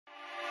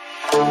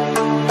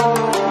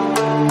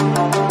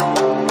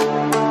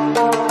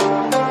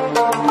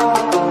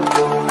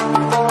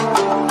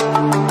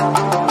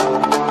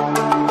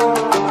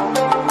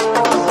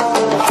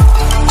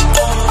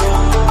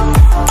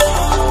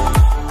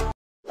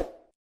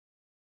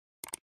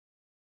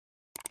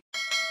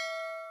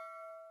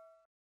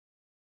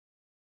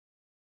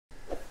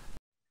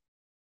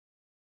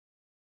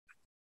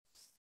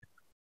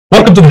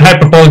Welcome to the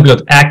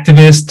Hyperpolyglot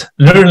Activist.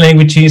 Learn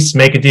languages,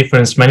 make a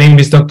difference. My name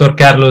is Dr.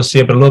 Carlos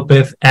Sierra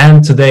Lopez,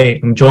 and today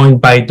I'm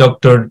joined by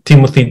Dr.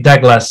 Timothy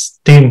Douglas.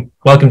 Tim,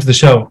 welcome to the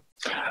show.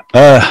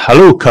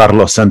 Hello,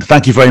 Carlos, and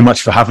thank you very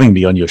much for having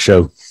me on your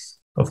show.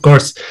 Of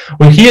course.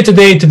 We're here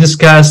today to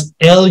discuss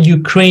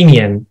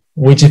LUkrainian,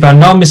 which, if I'm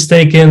not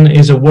mistaken,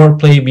 is a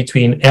wordplay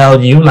between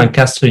LU,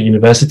 Lancaster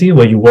University,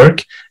 where you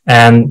work,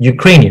 and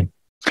Ukrainian.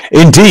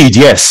 Indeed,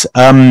 yes.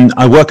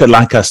 I work at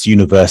Lancaster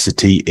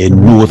University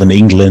in Northern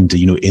England,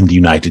 in the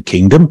United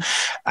Kingdom,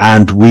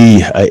 and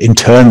we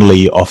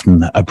internally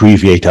often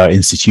abbreviate our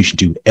institution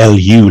to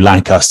LU,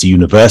 Lancaster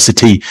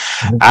University.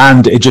 Mm-hmm.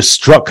 And it just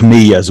struck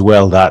me as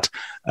well that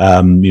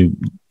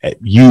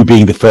you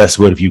being the first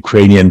word of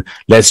Ukrainian,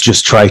 let's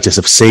just try to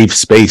sort of save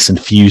space and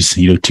fuse,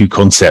 two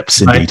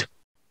concepts. Indeed. Right.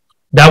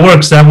 That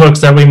works.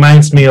 That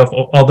reminds me of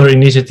other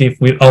initiatives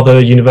with other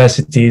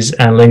universities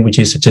and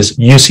languages, such as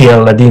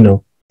UCL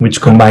Ladino, which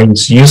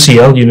combines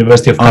UCL,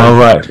 University of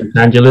California, Los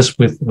Angeles,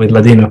 with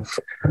Ladino.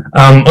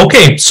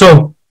 Okay,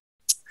 so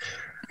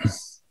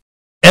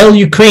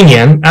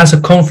LUkrainian as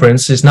a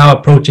conference is now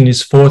approaching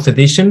its 4th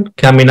edition,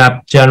 coming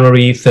up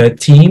January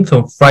 13th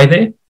on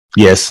Friday.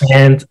 Yes.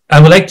 And I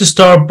would like to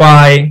start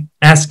by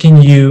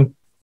asking you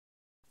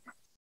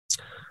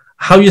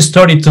how you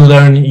started to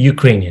learn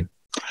Ukrainian.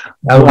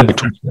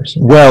 Right.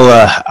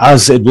 Well,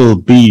 as it will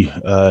be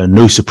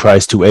no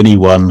surprise to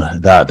anyone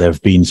that there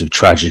have been some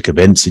tragic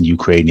events in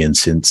Ukraine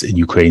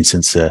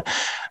since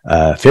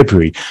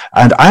February,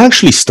 and I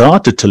actually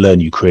started to learn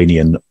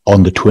Ukrainian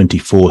on the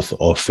 24th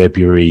of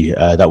February.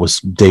 That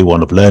was day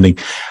one of learning.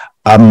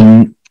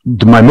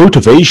 My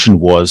motivation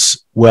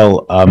was,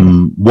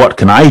 what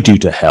can I do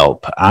to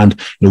help? And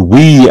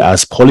we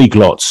as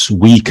polyglots,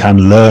 we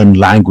can learn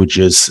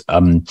languages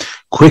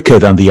quicker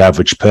than the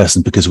average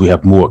person because we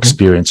have more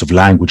experience of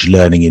language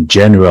learning in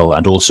general.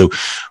 And also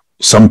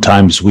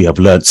sometimes we have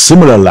learned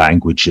similar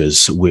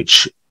languages,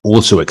 which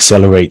also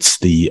accelerates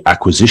the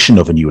acquisition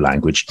of a new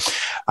language.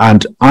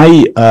 And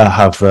I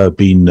have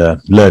been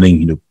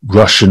learning,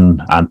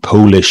 Russian and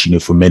Polish,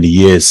 for many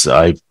years.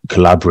 I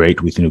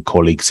collaborate with,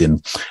 colleagues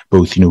in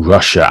both,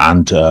 Russia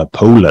and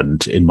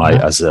Poland in my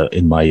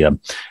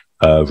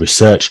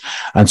research.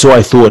 And so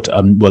I thought,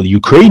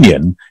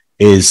 Ukrainian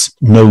is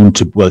known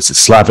to, it's a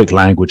Slavic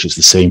language, it's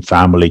the same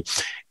family.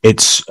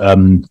 It's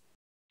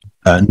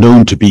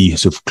known to be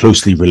sort of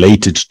closely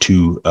related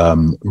to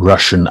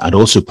Russian and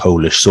also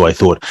Polish. So I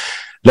thought,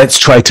 let's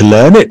try to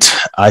learn it.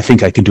 I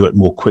think I can do it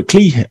more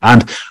quickly.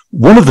 And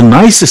one of the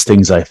nicest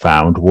things I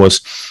found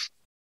was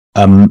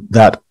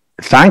that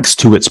thanks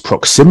to its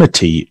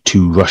proximity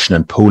to Russian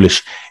and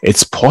Polish,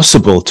 it's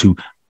possible to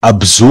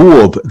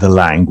absorb the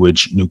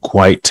language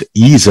quite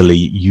easily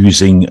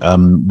using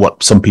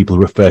what some people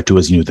refer to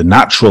as the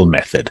natural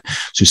method.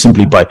 So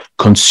simply by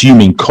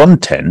consuming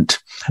content,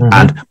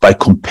 and by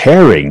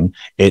comparing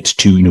it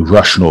to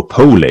Russian or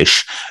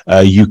Polish,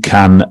 you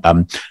can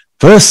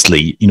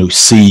firstly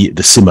see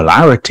the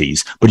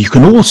similarities, but you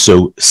can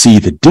also see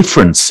the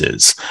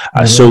differences.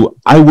 So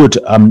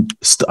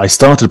I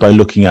started by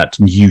looking at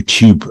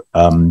YouTube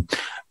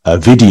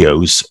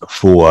videos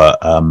for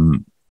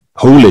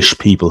Polish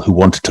people who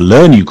wanted to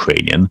learn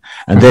Ukrainian,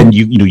 and then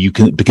you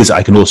can, because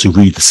I can also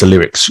read the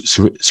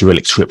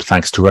Cyrillic script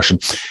thanks to Russian,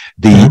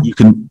 you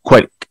can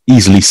quite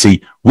easily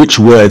see which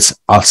words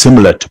are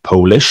similar to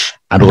Polish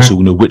and also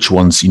which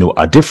ones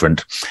are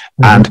different.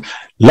 And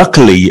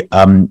luckily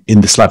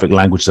in the Slavic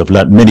languages I've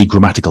learned, many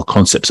grammatical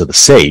concepts are the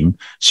same,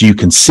 so you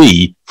can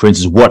see, for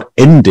instance, what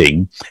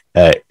ending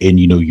in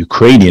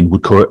Ukrainian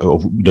would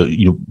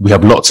we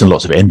have lots and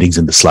lots of endings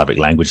in the Slavic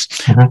language.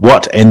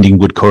 What ending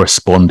would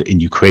correspond in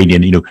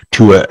Ukrainian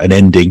to an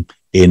ending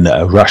in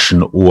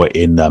Russian or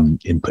in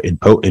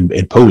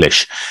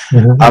Polish.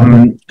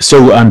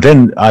 So, and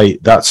then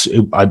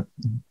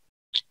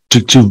to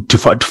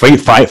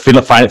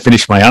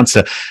finish my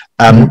answer,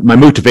 my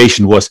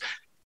motivation was,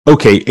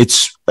 okay,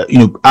 it's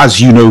as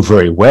you know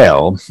very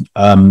well,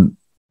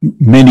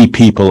 many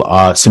people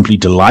are simply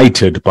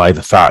delighted by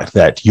the fact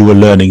that you are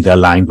learning their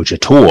language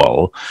at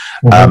all,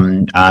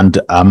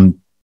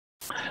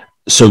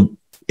 so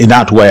in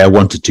that way I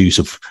wanted to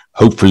sort of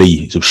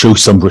hopefully show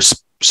some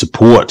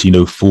support,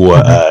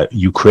 for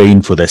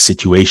Ukraine, for their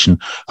situation,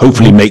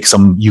 hopefully make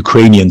some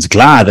Ukrainians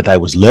glad that I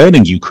was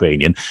learning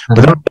Ukrainian. But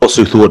then I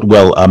also thought,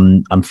 well,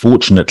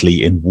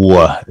 unfortunately in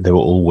war, there were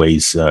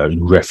always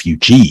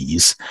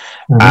refugees,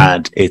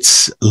 and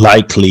it's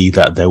likely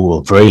that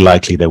very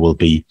likely there will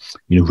be,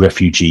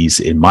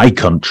 refugees in my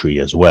country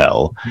as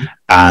well,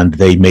 and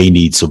they may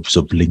need some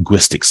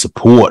linguistic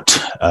support,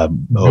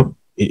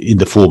 in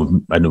the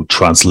form of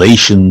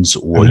translations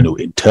or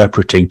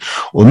interpreting,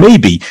 or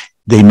maybe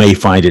they may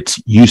find it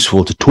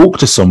useful to talk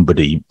to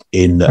somebody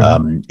in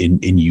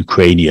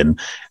Ukrainian,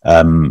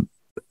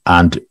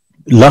 and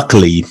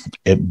luckily,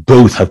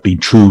 both have been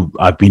true.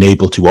 I've been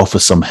able to offer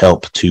some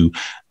help to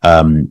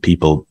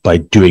people by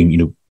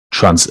doing,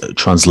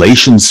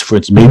 translations. For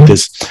instance, maybe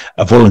there's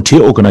a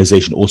volunteer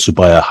organization also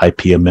by a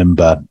HiPia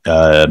member,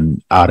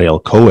 Ariel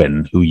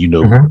Cohen, who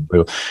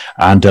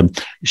and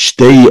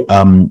they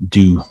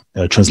do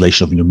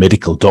translation of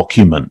medical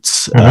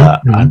documents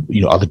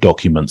and other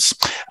documents,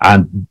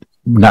 and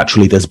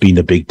naturally there's been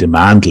a big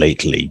demand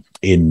lately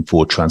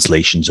for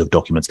translations of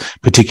documents,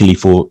 particularly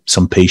for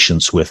some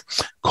patients with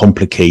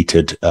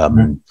complicated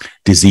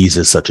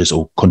diseases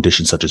or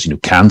conditions such as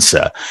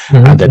cancer,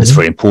 and then it's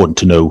very important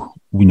to know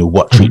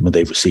what treatment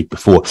they've received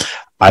before.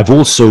 I've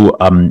also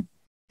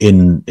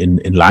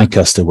in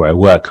Lancaster, where I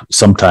work,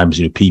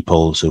 sometimes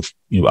people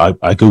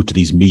I go to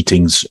these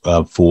meetings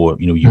for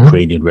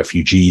Ukrainian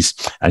refugees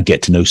and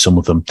get to know some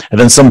of them, and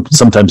then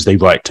sometimes they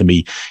write to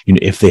me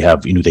if they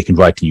have they can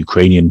write in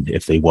Ukrainian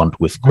if they want,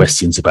 with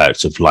questions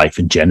about life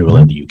in general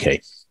in the UK.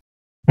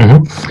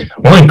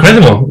 Well,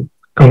 incredible!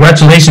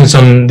 Congratulations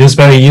on this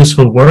very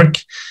useful work,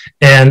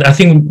 and I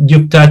think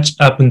you've touched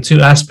upon two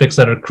aspects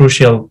that are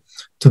crucial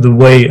to the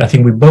way I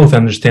think we both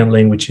understand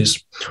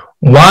languages.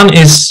 One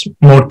is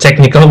more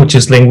technical, which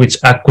is language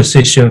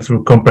acquisition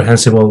through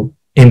comprehensible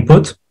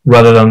input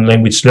rather than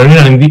language learning,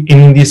 and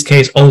in this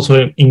case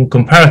also in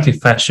comparative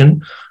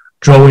fashion,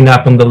 drawing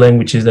up on the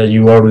languages that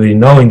you already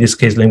know, in this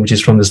case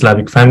languages from the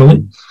Slavic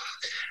family.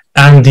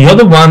 And the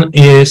other one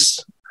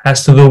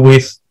has to do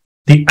with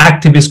the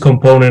activist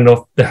component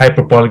of the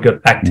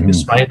hyperpolyglot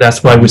activists, right?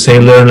 That's why we say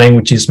learn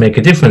languages make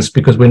a difference,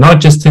 because we're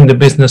not just in the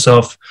business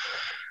of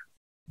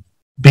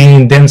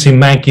being dancing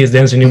monkeys,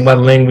 dancing in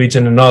one language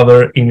and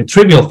another in a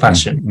trivial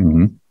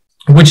fashion,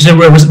 which is a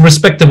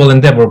respectable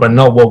endeavor, but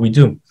not what we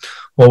do.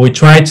 What we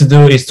try to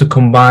do is to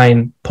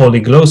combine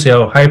polyglossia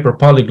or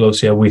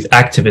hyperpolyglossia with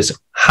activism.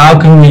 How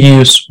can we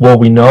use what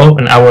we know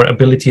and our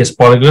ability as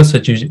polyglots,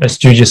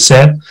 as you just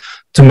said,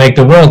 to make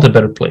the world a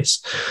better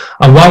place?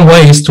 And one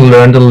way is to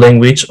learn the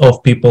language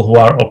of people who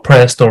are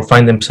oppressed or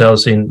find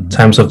themselves in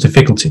times of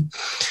difficulty.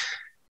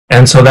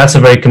 And so that's a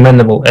very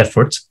commendable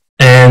effort.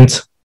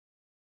 And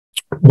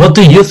what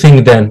do you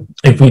think then,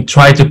 if we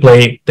try to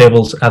play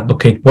devil's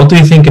advocate, what do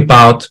you think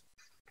about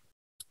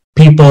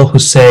people who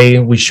say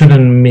we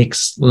shouldn't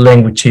mix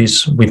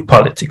languages with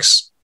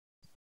politics?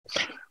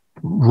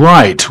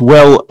 Right.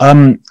 Well,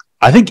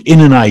 I think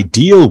in an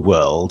ideal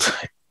world,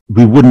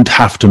 we wouldn't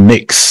have to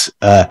mix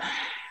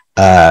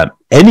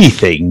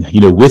anything,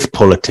 with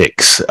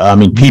politics. I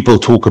mean, people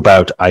talk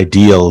about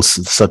ideals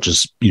such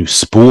as,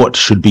 sport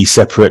should be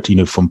separate,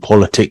 from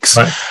politics.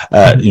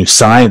 Right.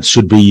 Science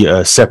should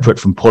be separate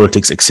from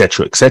politics,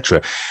 etc.,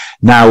 etc.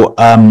 Now,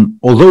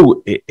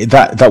 although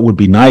that would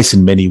be nice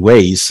in many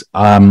ways,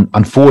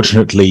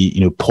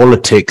 unfortunately,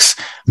 politics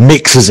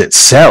mixes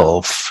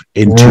itself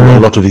into a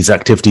lot of these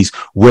activities,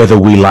 whether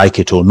we like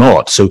it or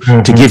not. So,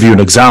 to give you an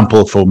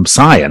example from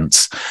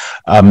science,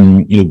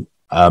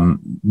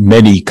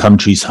 many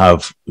countries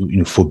have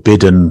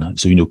forbidden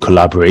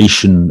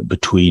collaboration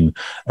between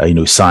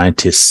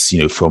scientists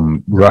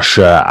from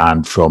Russia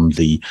and from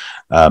the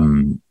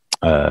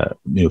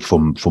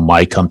from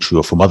my country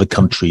or from other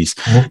countries.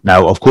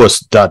 Now, of course,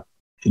 that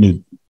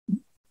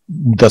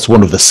that's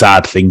one of the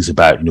sad things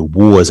about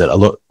wars, that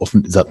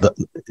often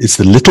it's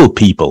the little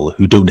people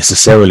who don't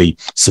necessarily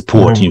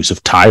support sort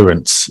of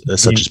tyrants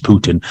such as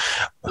Putin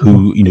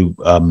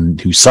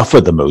who suffer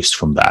the most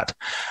from that.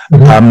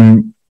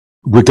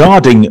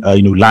 Regarding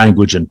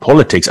language and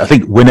politics, I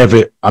think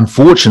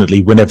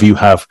unfortunately whenever you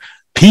have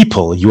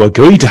people, you are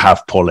going to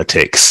have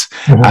politics,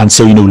 and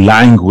so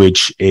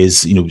language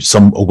is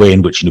a way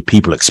in which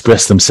people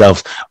express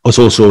themselves. It's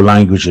also a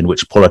language in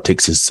which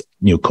politics is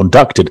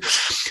conducted.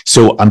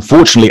 So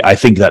unfortunately, I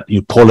think that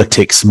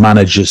politics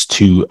manages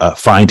to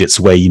find its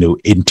way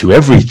into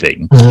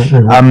everything.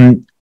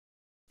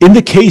 In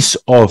the case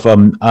of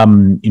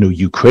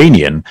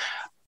Ukrainian,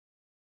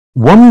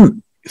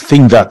 one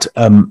thing that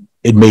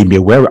it made me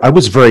aware. I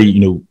was very,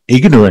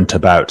 ignorant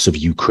about sort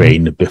of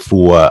Ukraine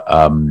before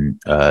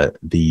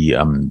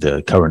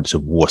the current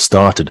sort of war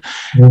started,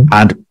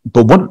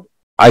 but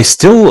I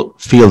still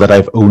feel that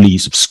I've only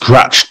sort of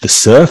scratched the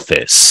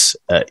surface,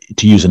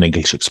 to use an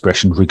English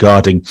expression,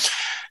 regarding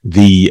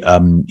the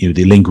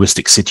the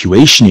linguistic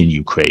situation in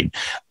Ukraine.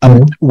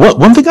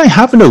 One thing I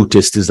have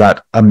noticed is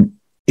that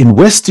in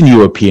Western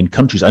European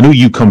countries, I know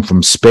you come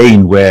from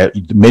Spain, where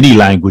many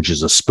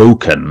languages are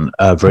spoken,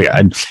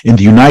 and in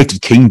the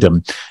United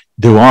Kingdom,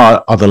 there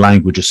are other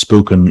languages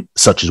spoken,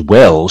 such as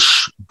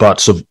Welsh, but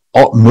sort of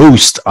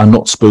most are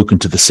not spoken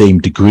to the same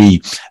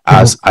degree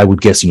as I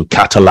would guess,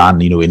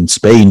 Catalan, in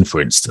Spain, for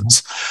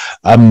instance.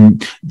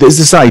 There's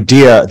this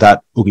idea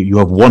that, okay, you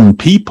have one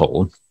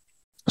people,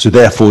 so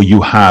therefore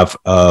you have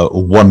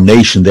one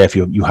nation,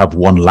 therefore you have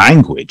one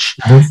language.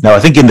 Now, I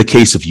think in the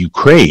case of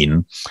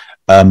Ukraine,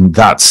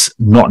 that's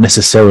not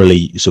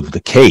necessarily sort of the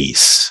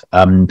case.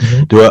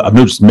 I've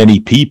noticed many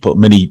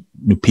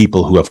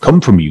people who have come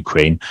from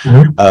Ukraine,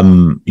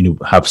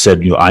 have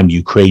said, I'm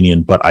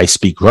Ukrainian, but I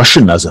speak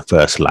Russian as a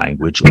first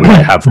language, or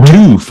I have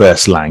two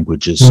first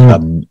languages,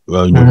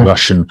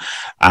 Russian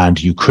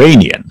and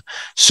Ukrainian.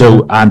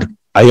 So, and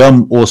I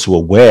am also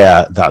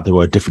aware that there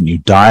are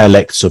different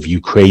dialects of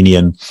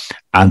Ukrainian,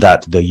 and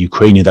that the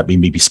Ukrainian that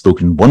may be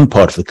spoken in one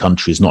part of the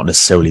country is not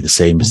necessarily the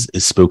same as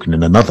is spoken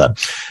in another.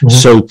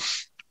 So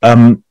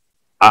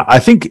I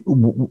think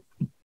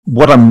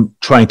what I'm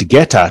trying to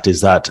get at is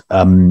that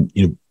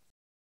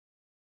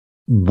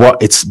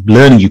what it's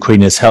learning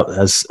Ukrainian has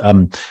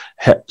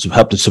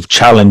helped to sort of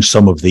challenge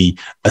some of the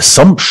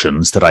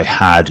assumptions that I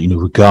had,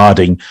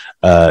 regarding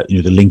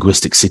the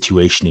linguistic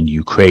situation in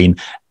Ukraine,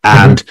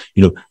 and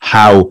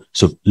how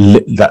sort of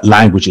that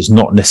language is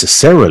not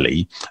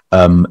necessarily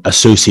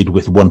associated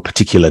with one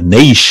particular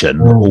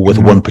nation or with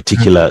one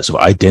particular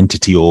sort of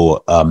identity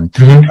or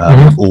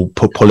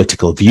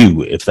political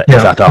view. If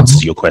that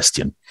answers your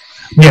question.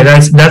 Yeah,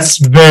 that's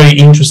very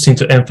interesting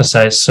to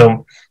emphasize.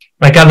 So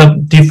I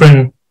got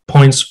different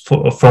points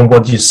from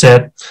what you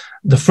said.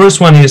 The first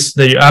one is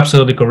that you're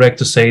absolutely correct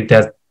to say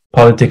that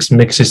politics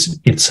mixes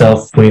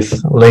itself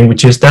with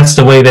languages. That's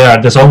the way they are.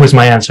 That's always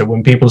my answer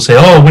when people say,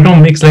 "Oh, we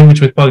don't mix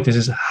language with politics."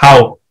 Is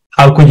how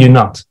could you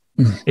not?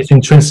 It's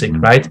intrinsic,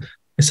 right?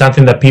 It's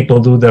something that people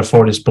do.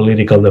 Therefore, it's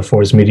political.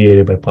 Therefore, it's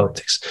mediated by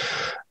politics.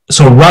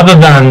 So rather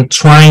than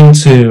trying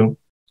to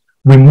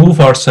remove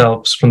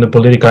ourselves from the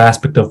political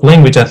aspect of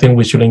language, I think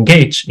we should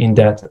engage in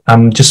that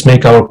and just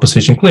make our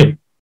position clear.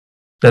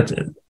 That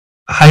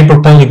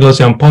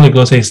hyperpolyglossy and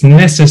polyglossy is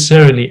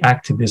necessarily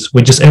activist.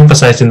 We're just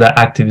emphasizing that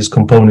activist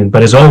component,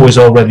 but it's always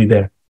already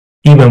there,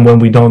 even when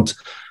we don't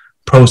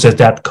process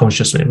that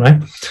consciously,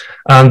 right?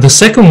 And the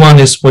second one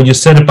is what you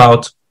said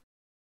about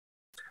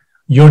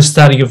your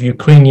study of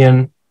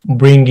Ukrainian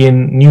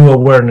bringing new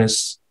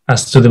awareness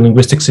as to the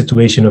linguistic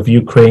situation of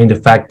Ukraine, the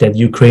fact that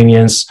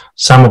Ukrainians,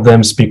 some of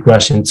them speak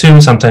Russian too,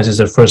 sometimes it's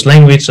their first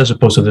language as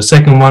opposed to the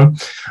second one.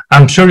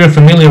 I'm sure you're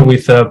familiar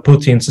with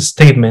Putin's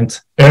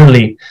statement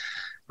early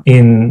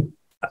in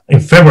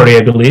February,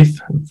 I believe,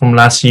 from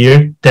last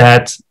year,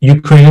 that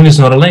Ukrainian is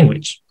not a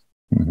language.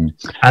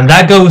 And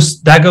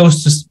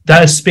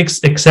that speaks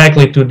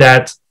exactly to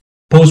that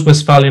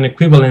post-Westphalian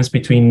equivalence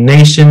between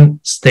nation,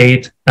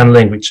 state, and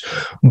language.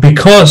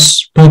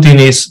 Because Putin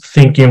is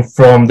thinking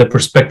from the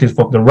perspective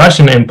of the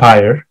Russian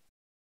Empire,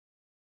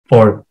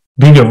 or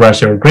bigger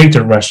Russia or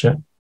greater Russia,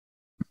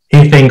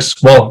 he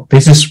thinks, well,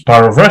 this is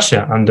part of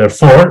Russia, and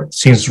therefore,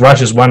 since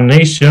Russia is one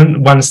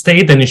nation, one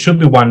state, then it should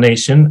be one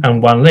nation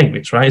and one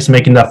language, right? It's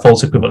making that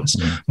false equivalence.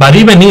 But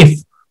even if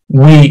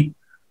we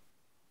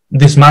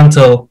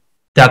dismantle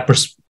that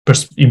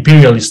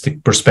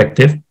imperialistic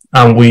perspective,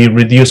 and we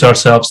reduce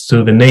ourselves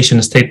to the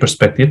nation-state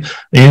perspective,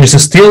 it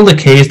is still the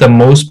case that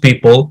most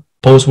people,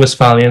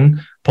 post-Westphalian,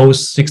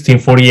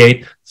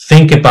 post-1648,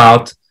 think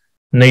about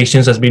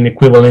nations as being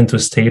equivalent to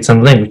states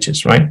and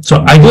languages, right?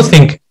 So I do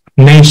think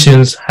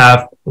nations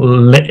have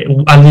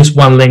at least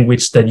one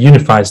language that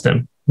unifies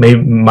them,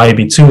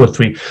 maybe two or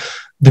three.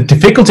 The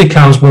difficulty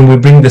comes when we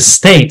bring the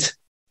state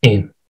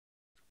in,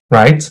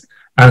 right?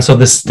 And so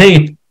the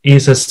state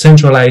is a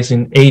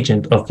centralizing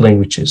agent of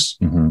languages.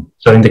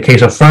 So in the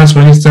case of France,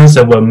 for instance,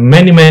 there were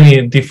many,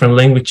 many different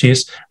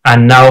languages,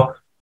 and now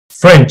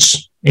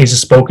French is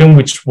spoken,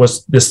 which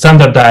was the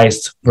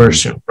standardized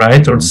version,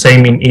 right? Or the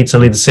same in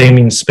Italy, the same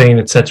in Spain,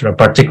 etc.,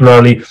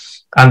 particularly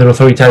under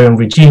authoritarian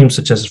regimes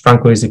such as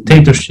Francoist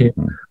dictatorship,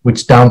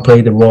 which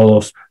downplay the role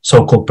of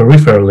so-called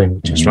peripheral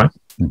languages, right?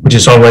 Which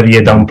is already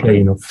a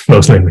downplaying of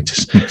those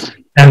languages.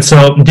 And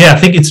so, I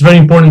think it's very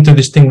important to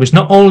distinguish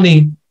not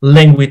only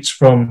language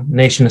from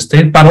nation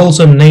state, but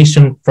also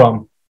nation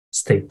from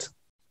state,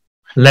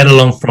 let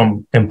alone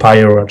from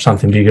empire or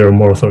something bigger or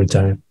more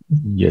authoritarian.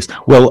 Yes.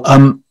 Well,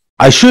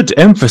 I should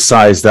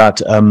emphasize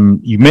that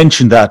you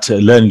mentioned that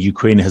learning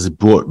Ukrainian has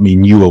brought me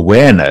new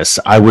awareness.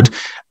 I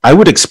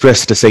would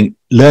express it as saying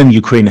learning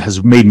Ukrainian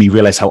has made me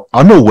realize how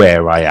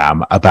unaware I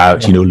am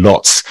about,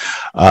 lots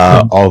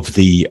of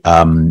the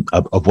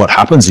of what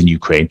happens in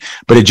Ukraine.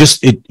 But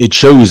it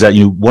shows that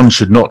one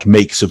should not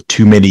make sort of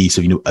too many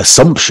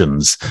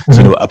assumptions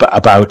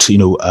about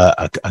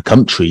a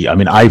country. I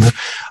mean,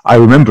 I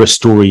remember a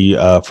story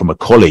from a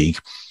colleague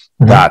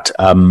that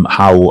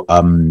how.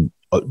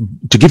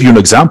 To give you an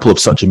example of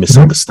such a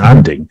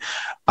misunderstanding,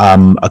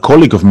 a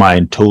colleague of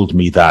mine told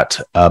me that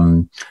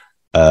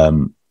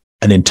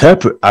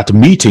at a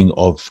meeting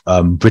of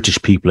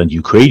British people and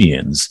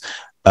Ukrainians,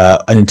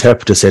 an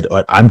interpreter said,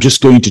 "I'm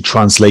just going to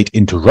translate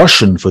into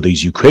Russian for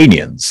these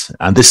Ukrainians,"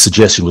 and this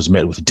suggestion was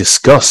met with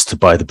disgust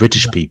by the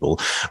British people.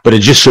 But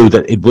it just showed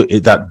that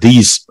that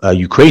these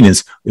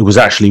Ukrainians, it was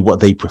actually what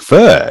they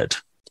preferred.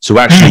 So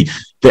actually,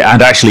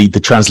 the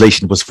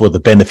translation was for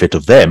the benefit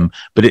of them.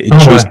 But it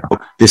shows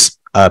this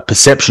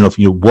perception of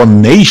one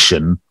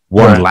nation,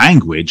 one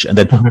language, and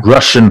then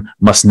Russian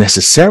must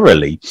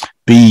necessarily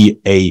be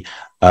a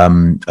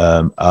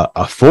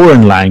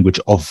foreign language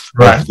of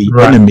the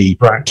enemy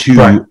to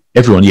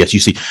everyone. Yes, you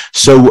see.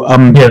 So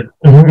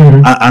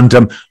and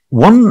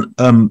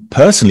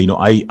Personally,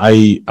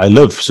 I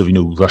love sort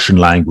of, Russian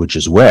language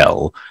as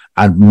well.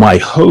 And my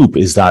hope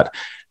is that,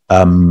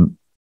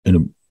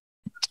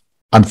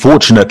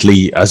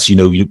 unfortunately, as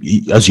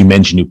you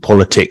mentioned,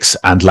 politics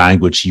and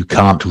language, you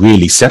can't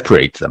really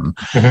separate them.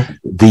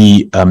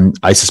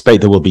 I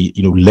suspect there will be,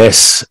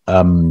 less,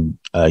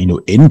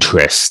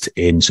 interest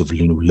in sort of,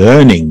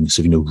 learning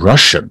sort of,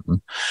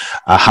 Russian.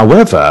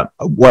 However,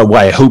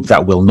 why I hope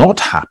that will not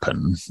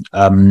happen,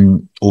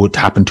 or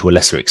happen to a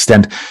lesser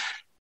extent.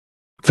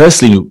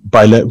 Firstly,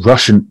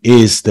 Russian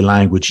is the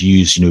language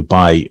used,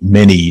 by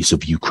many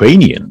sort of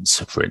Ukrainians,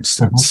 for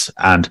instance,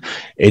 and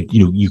it,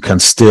 you can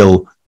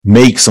still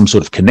make some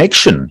sort of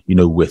connection,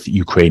 with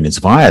Ukrainians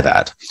via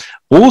that.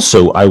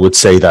 Also, I would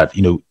say that,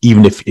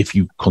 even if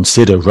you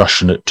consider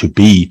Russian to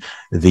be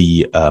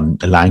the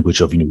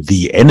language of,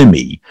 the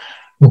enemy,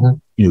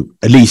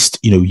 at least,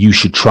 you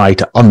should try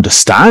to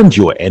understand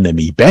your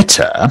enemy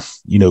better,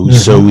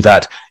 so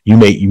that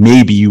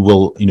maybe you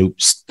will,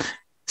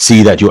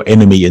 see that your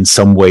enemy in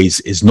some ways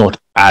is not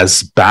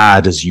as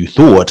bad as you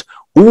thought,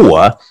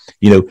 or,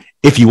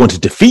 if you want to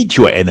defeat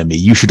your enemy,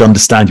 you should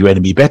understand your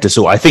enemy better.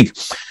 So I think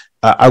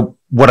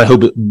what I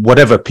hope,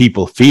 whatever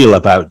people feel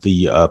about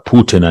the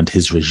Putin and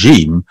his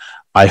regime,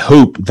 I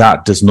hope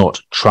that does not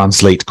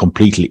translate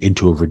completely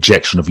into a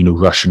rejection of,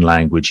 Russian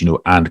language,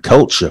 and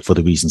culture for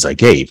the reasons I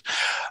gave.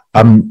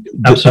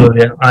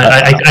 Absolutely.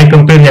 I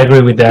completely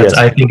agree with that. Yes.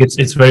 I think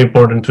it's very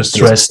important to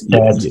stress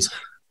that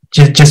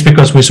just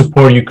because we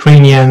support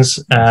Ukrainians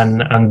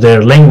and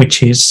their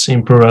languages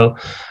in plural,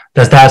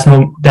 that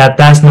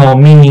does not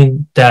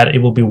mean that it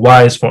will be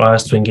wise for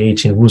us to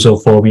engage in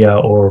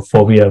Russophobia or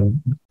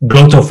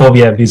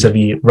glottophobia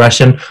vis-a-vis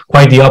Russian.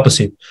 Quite the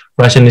opposite.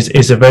 Russian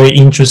is a very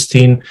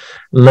interesting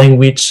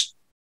language,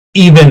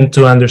 even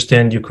to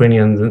understand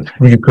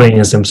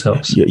Ukrainians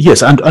themselves.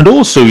 Yes, and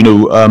also,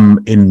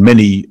 in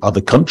many other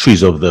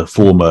countries of the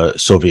former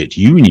Soviet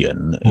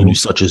Union,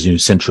 such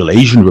as, Central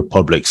Asian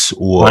republics,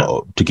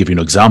 or to give you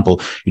an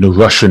example,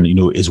 Russian,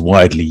 is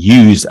widely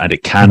used, and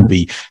it can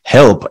be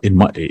help in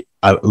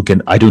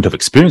again, I don't have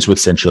experience with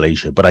Central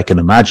Asia, but I can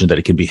imagine that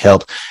it can be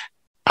helped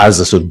as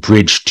a sort of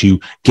bridge to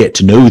get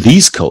to know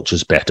these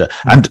cultures better.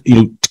 And,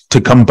 to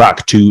come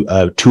back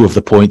to two of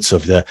the points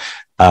of the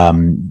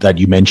that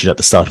you mentioned at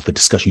the start of the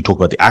discussion, you talk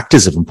about the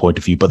activism point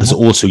of view, but there's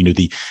also,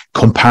 the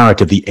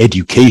comparative, the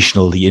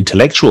educational, the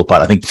intellectual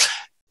part. I think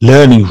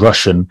learning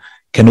Russian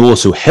can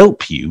also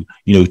help you,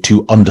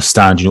 to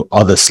understand,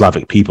 other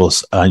Slavic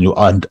peoples, and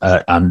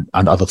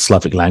other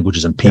Slavic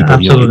languages and people,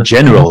 in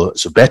general,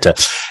 so better.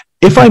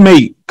 If I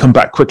may come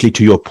back quickly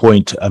to your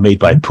point made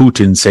by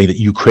Putin, saying that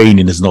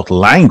Ukrainian is not a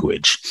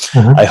language,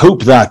 I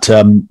hope that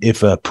if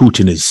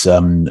Putin is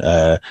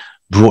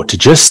brought to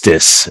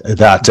justice,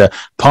 that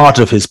part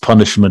of his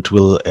punishment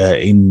will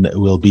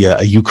be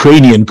a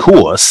Ukrainian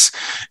course,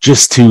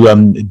 just to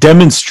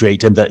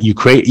demonstrate him that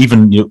Ukraine,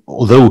 even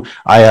although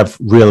I have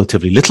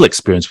relatively little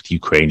experience with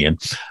Ukrainian,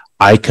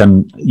 I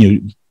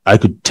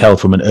could tell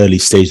from an early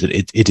stage that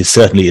it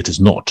is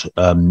not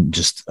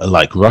just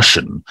like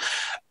Russian.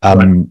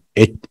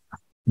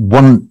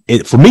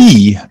 For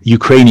me,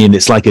 Ukrainian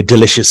is like a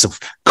delicious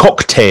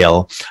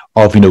cocktail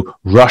of,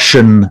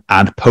 Russian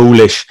and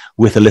Polish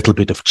with a little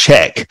bit of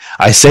Czech.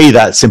 I say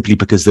that simply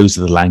because those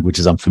are the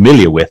languages I'm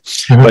familiar with.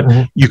 But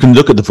you can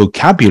look at the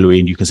vocabulary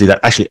and you can see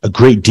that actually a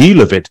great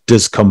deal of it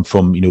does come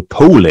from,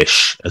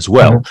 Polish as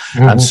well.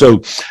 And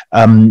so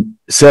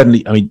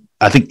certainly,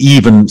 I think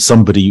even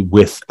somebody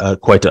with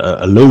quite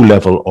a low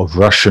level of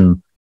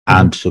Russian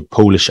and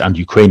Polish and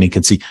Ukrainian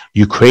can see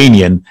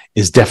Ukrainian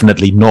is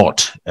definitely not,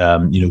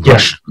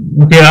 Russian.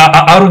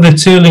 Yeah, out of the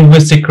two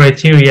linguistic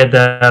criteria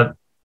that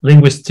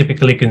linguists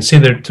typically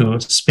consider to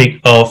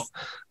speak of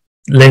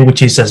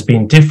languages as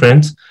being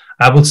different,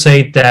 I would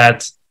say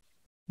that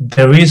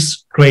there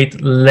is great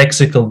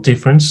lexical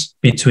difference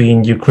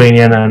between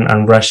Ukrainian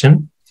and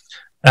Russian.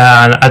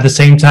 And at the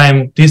same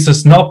time, this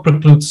does not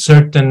preclude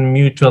certain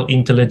mutual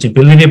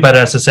intelligibility, but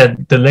as I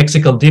said, the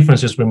lexical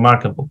difference is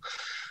remarkable.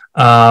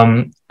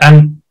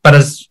 But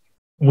as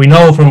we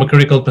know from a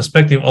critical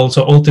perspective,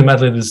 also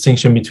ultimately the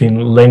distinction between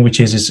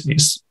languages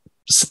is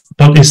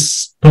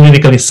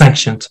politically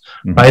sanctioned,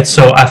 right?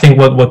 So I think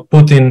what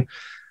Putin,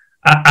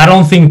 I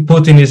don't think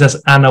Putin is as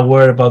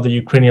unaware about the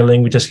Ukrainian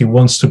language as he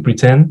wants to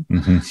pretend,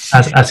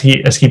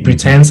 as he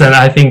pretends, and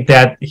I think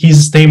that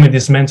his statement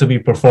is meant to be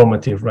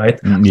performative, right?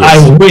 Yes.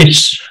 I wish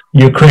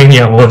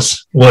Ukrainian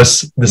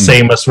was the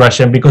same as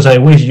Russian, because I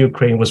wish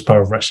Ukraine was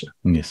part of Russia.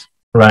 Yes.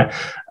 Right.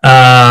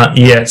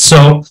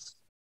 So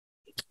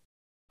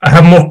I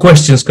have more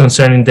questions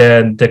concerning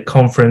the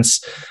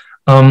conference.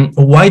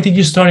 Why did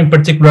you start in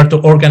particular to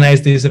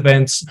organize these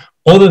events,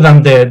 other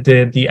than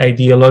the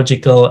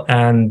ideological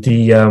and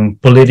the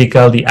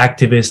political, the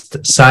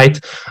activist side?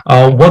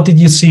 What did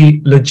you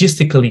see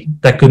logistically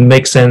that could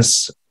make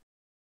sense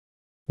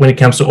when it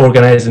comes to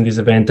organizing this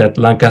event at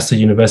Lancaster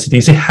University?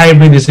 Is it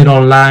hybrid? Is it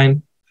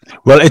online?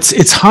 Well,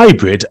 it's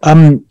hybrid.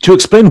 To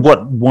explain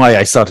why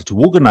I started to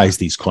organize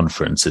these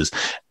conferences,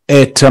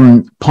 It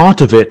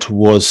part of it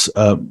was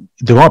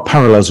there are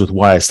parallels with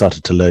why I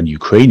started to learn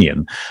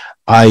Ukrainian.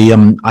 I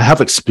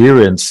have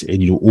experience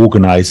in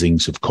organizing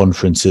sort of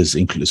conferences,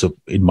 inclusive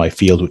in my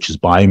field, which is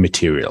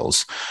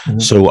biomaterials. Mm-hmm.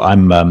 So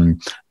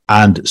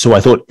and so I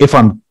thought if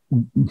I'm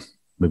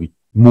maybe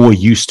more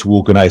used to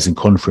organizing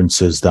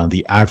conferences than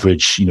the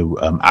average,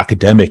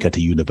 academic at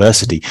a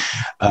university,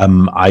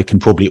 I can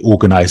probably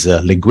organize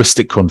a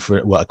linguistic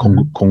conference. Well,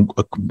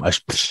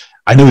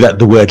 I know that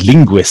the word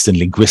linguist and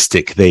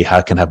linguistic, they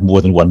can have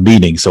more than one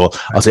meaning. So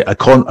I'll say a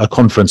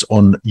conference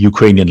on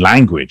Ukrainian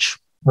language,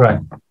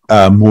 right?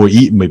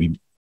 Maybe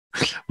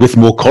with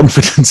more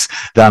confidence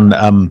than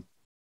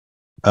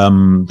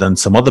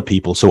some other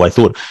people. So I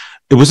thought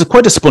it was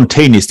quite a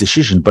spontaneous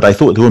decision, but I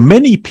thought there were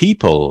many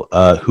people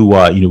who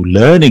are,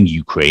 learning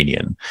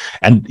Ukrainian,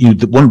 and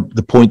one of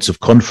the points of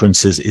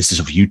conferences is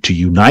to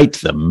unite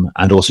them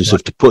and also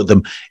sort of to put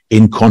them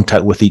in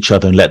contact with each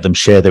other and let them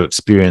share their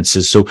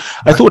experiences. So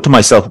I thought to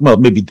myself, well,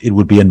 maybe it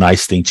would be a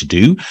nice thing to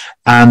do,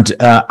 and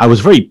I was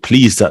very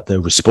pleased at the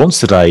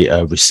response that I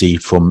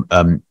received from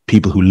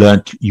people who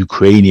learnt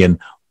Ukrainian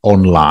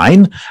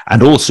online,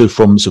 and also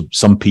from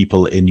some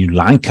people in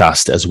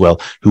Lancaster as well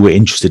who were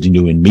interested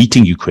in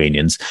meeting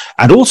Ukrainians.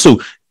 And also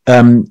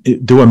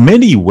there were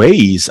many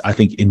ways, I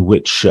think, in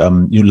which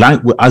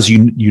as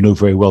you know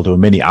very well, there are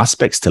many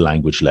aspects to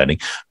language learning.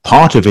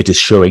 Part of it is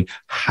showing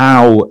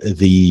how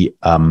the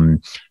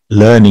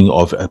learning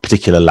of a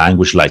particular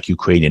language like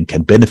Ukrainian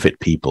can benefit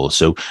people.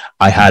 So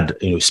I had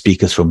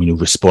speakers from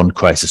Respond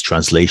Crisis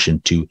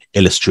Translation to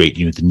illustrate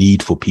the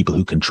need for people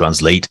who can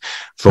translate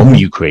from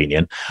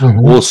Ukrainian.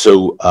 Mm-hmm.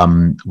 Also,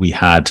 we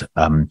had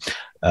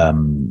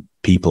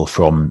people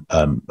from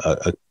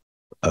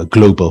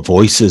Global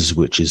Voices,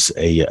 which is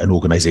an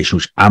organization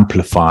which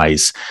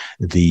amplifies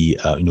the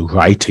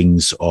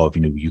writings of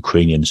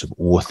Ukrainian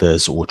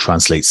authors, or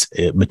translates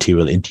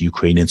material into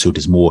Ukrainian so it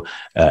is more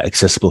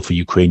accessible for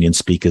Ukrainian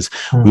speakers.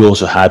 Mm. We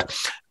also had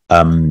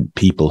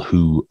people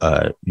who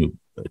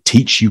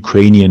teach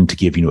Ukrainian to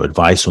give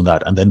advice on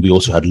that, and then we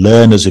also had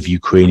learners of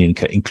Ukrainian,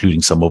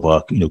 including some of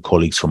our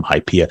colleagues from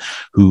Hypia,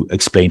 who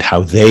explained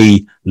how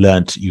they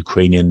learnt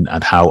Ukrainian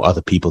and how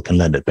other people can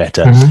learn it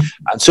better. Mm-hmm.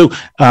 And so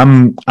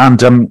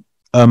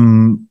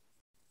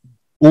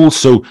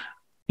also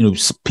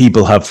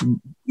people have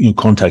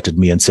contacted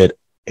me and said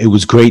it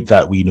was great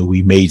that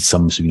we made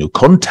some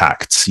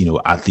contacts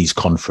at these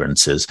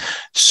conferences,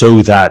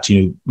 so that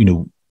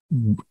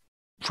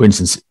for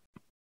instance,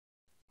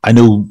 I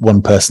know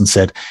one person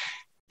said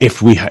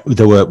if we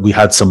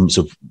had some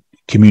sort of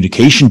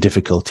communication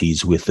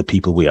difficulties with the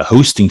people we are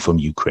hosting from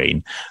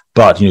Ukraine,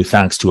 but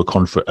thanks to a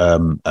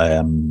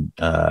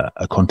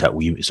contact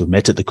we sort of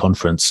met at the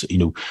conference,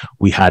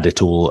 we had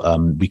it all.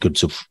 We could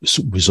sort of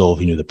resolve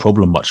the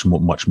problem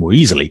much more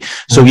easily.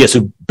 So yeah,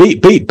 so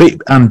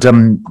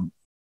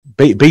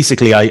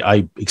basically,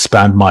 I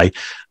expand my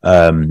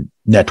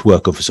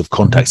network of sort of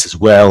contacts as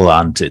well,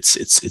 and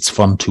it's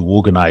fun to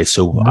organize.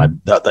 So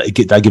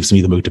that gives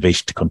me the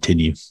motivation to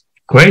continue.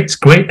 Great,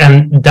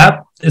 and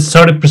that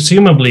started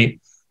presumably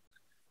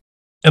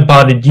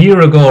about a year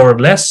ago or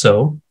less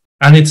so,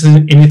 and it's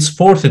in its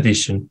fourth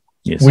edition.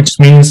 Yes. Which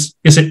means,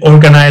 is it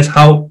organized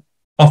how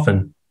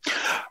often?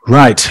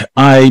 Right,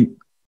 I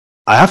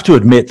have to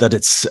admit that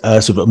it's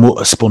sort of a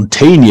more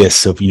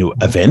spontaneous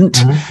event.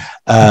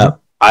 Mm-hmm.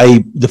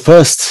 The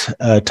first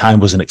time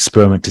was an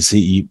experiment to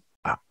see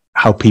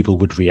how people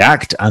would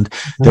react, and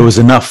there was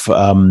enough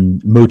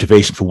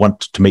motivation for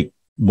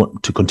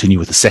want to continue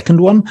with the second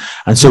one.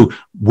 And so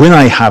when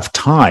I have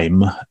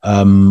time,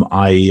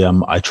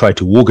 I try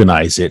to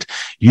organize it.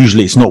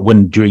 Usually it's not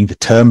during the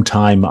term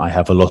time I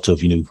have a lot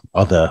of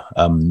other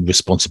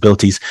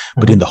responsibilities,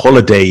 but in the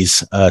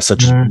holidays,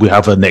 such as we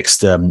have a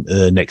next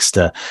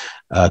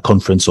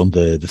conference on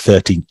the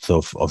 13th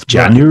of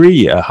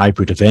January, a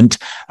hybrid event,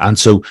 and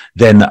so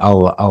then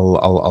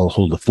I'll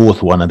hold the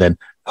fourth one, and then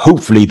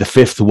hopefully the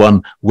fifth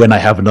one when I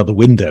have another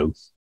window.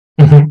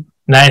 Mm-hmm.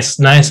 Nice.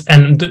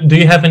 And do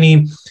you have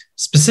any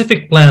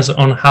specific plans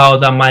on how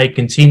that might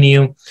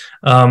continue?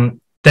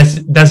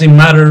 Does it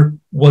matter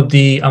what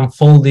the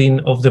unfolding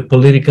of the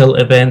political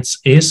events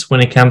is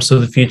when it comes to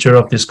the future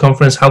of this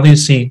conference? How do you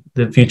see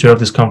the future of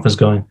this conference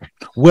going?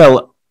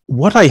 Well,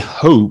 what I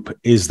hope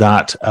is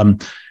that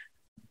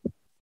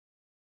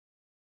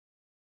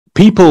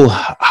people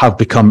have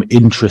become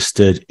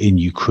interested in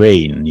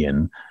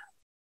Ukrainian,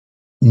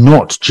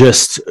 not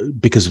just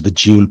because of the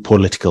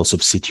geopolitical sort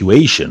of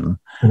situation,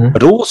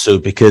 but also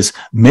because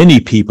many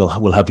people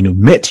will have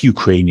met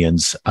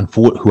Ukrainians and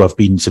who have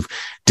been sort of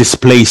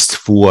displaced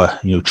for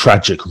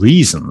tragic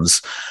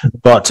reasons,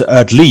 but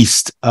at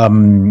least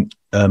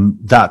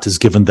that has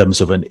given them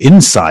sort of an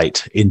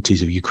insight into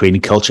sort of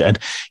Ukrainian culture. And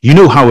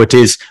how it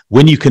is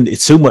when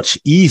it's so much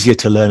easier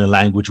to learn a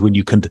language when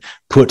you can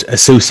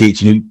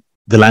associate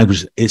the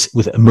language is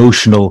with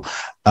emotional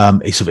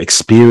sort of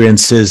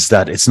experiences,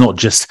 that it's not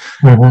just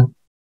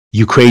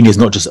Ukrainian is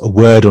not just a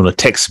word on a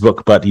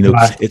textbook, but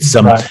it's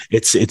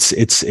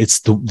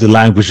the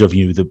language of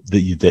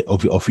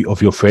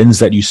of your friends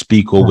that you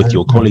speak, or with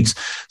your colleagues.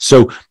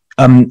 So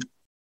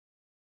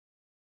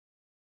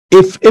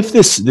if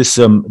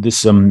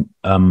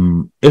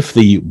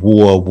the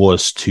war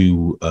was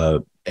to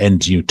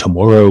end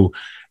tomorrow,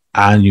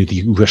 and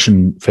the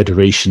Russian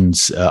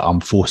Federation's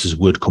armed forces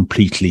would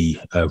completely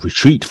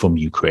retreat from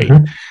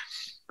Ukraine,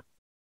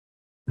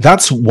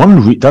 that's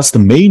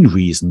the main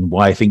reason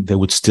why I think there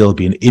would still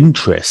be an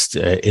interest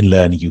in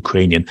learning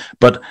Ukrainian.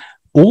 But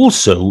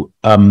also,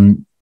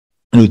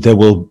 there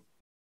will.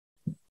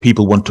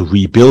 People want to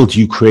rebuild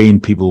Ukraine.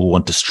 People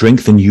want to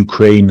strengthen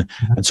Ukraine,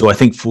 and so I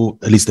think for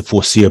at least the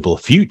foreseeable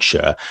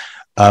future,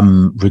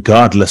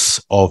 regardless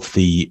of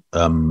the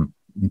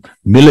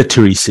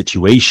military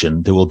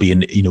situation, there will be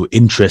an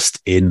interest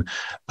in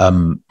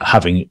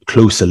having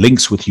closer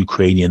links with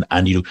Ukrainian.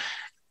 And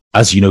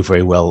as you know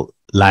very well,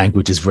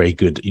 language is very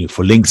good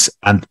for links.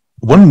 And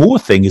one more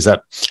thing is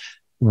that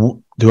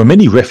there are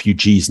many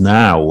refugees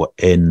now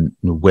in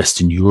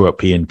Western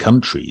European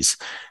countries.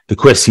 The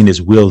question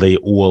is, will they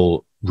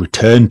all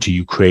return to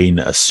Ukraine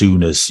as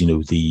soon as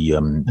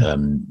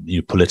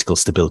the political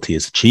stability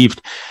is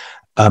achieved?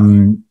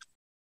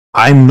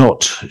 I'm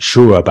not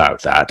sure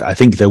about that. I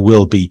think there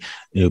will be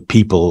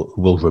people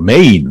who will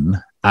remain,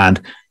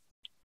 and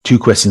two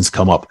questions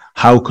come up: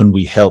 how can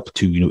we help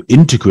to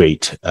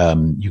integrate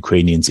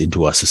Ukrainians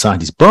into our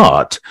societies?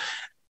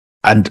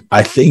 And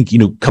I think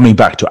coming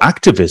back to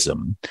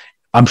activism,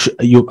 I'm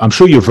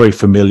sure you're very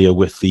familiar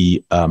with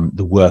the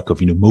work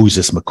of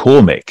Moses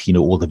McCormick.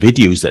 All the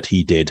videos that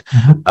he did,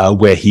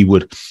 where he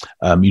would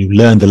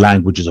learn the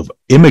languages of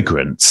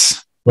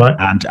immigrants, right?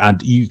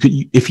 And you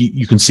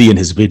can see in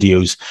his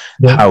videos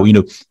how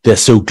they're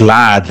so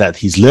glad that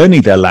he's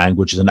learning their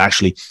languages, and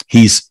actually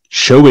he's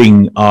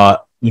showing our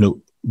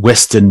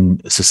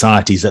Western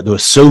societies that there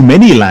are so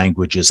many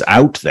languages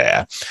out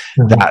there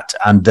that,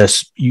 and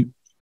there's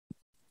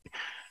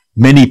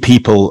many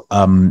people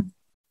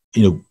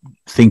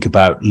think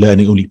about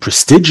learning only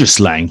prestigious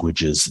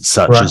languages,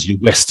 such as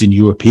Western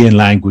European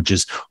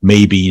languages,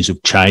 maybe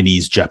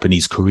Chinese,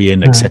 Japanese,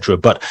 Korean, etc.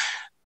 But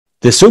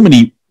there's so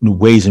many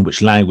ways in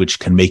which language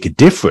can make a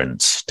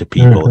difference to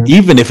people,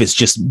 even if it's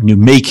just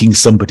making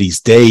somebody's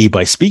day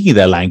by speaking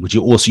their language.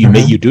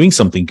 You're doing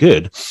something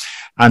good,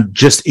 and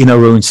just in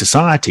our own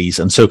societies.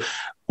 And so,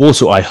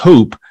 also, I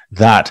hope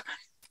that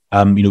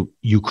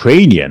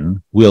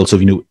Ukrainian will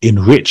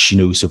enrich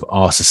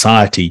our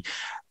society.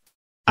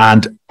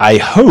 And I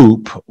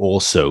hope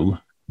also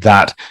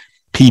that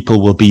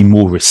people will be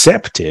more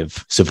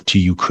receptive to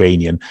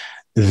Ukrainian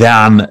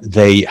than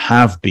they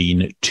have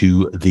been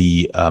to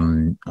the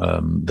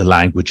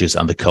languages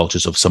and the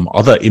cultures of some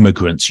other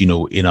immigrants,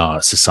 in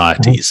our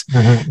societies.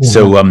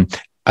 So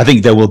I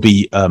think there will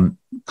be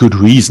good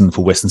reason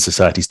for Western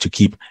societies to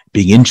keep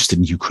being interested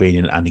in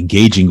Ukrainian and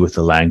engaging with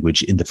the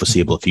language in the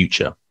foreseeable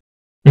future.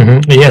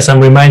 Yes,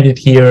 I'm reminded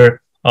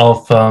here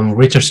of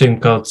Richard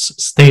Simcoe's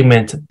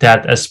statement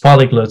that as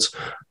polyglots,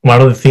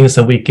 one of the things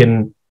that we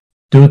can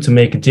do to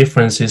make a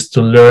difference is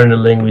to learn the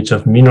language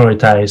of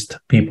minoritized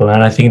people.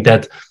 And I think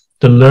that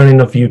the learning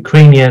of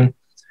Ukrainian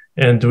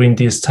during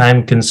this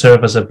time can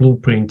serve as a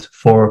blueprint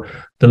for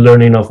the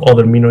learning of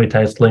other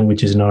minoritized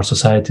languages in our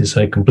society.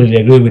 So I completely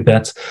agree with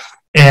that.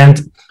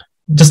 And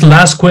just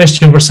last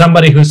question for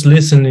somebody who's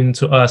listening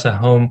to us at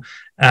home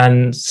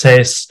and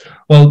says,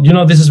 well,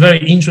 this is very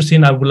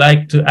interesting. I would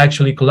like to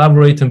actually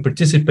collaborate and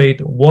participate.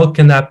 What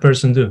can that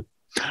person do?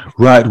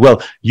 Right.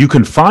 Well, you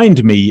can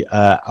find me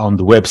on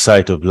the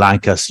website of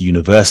Lancaster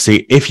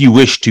University. If you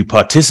wish to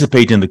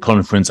participate in the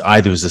conference,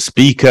 either as a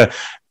speaker,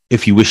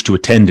 if you wish to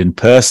attend in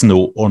person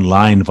or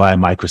online via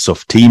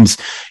Microsoft Teams,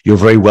 you're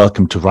very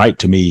welcome to write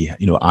to me.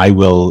 I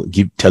will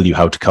tell you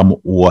how to come,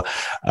 or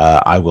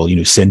I will,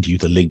 send you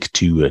the link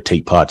to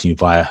take part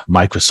via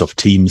Microsoft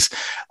Teams.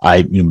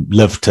 I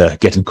love to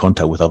get in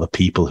contact with other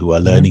people who are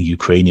learning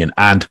Ukrainian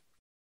and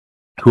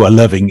who are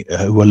learning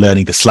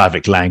the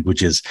Slavic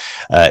languages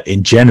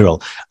in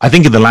general. I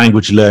think in the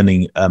language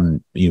learning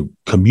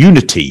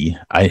community,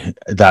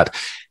 that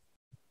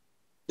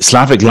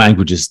Slavic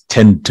languages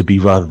tend to be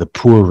rather the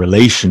poor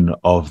relation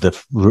of the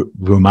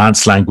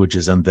Romance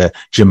languages and the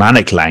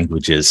Germanic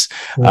languages,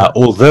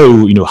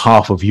 although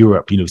half of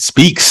Europe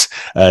speaks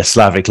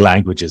Slavic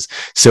languages.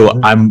 So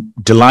I'm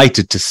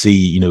delighted to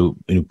see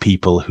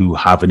people who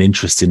have an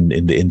interest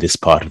in this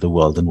part of the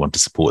world and want to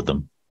support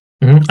them.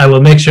 I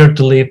will make sure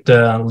to leave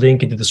the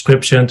link in the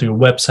description to your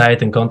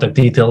website and contact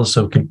details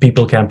so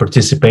people can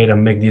participate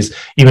and make this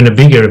even a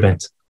bigger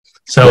event.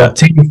 So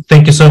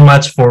thank you so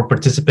much for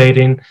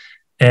participating.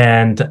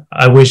 And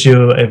I wish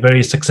you a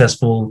very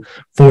successful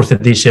 4th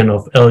edition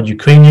of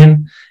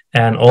LUkrainian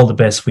and all the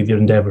best with your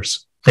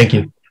endeavors. Thank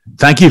you.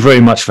 Thank you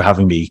very much for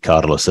having me,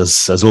 Carlos.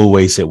 As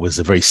always, it was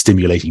a very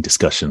stimulating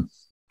discussion.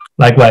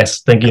 Likewise.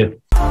 Thank you.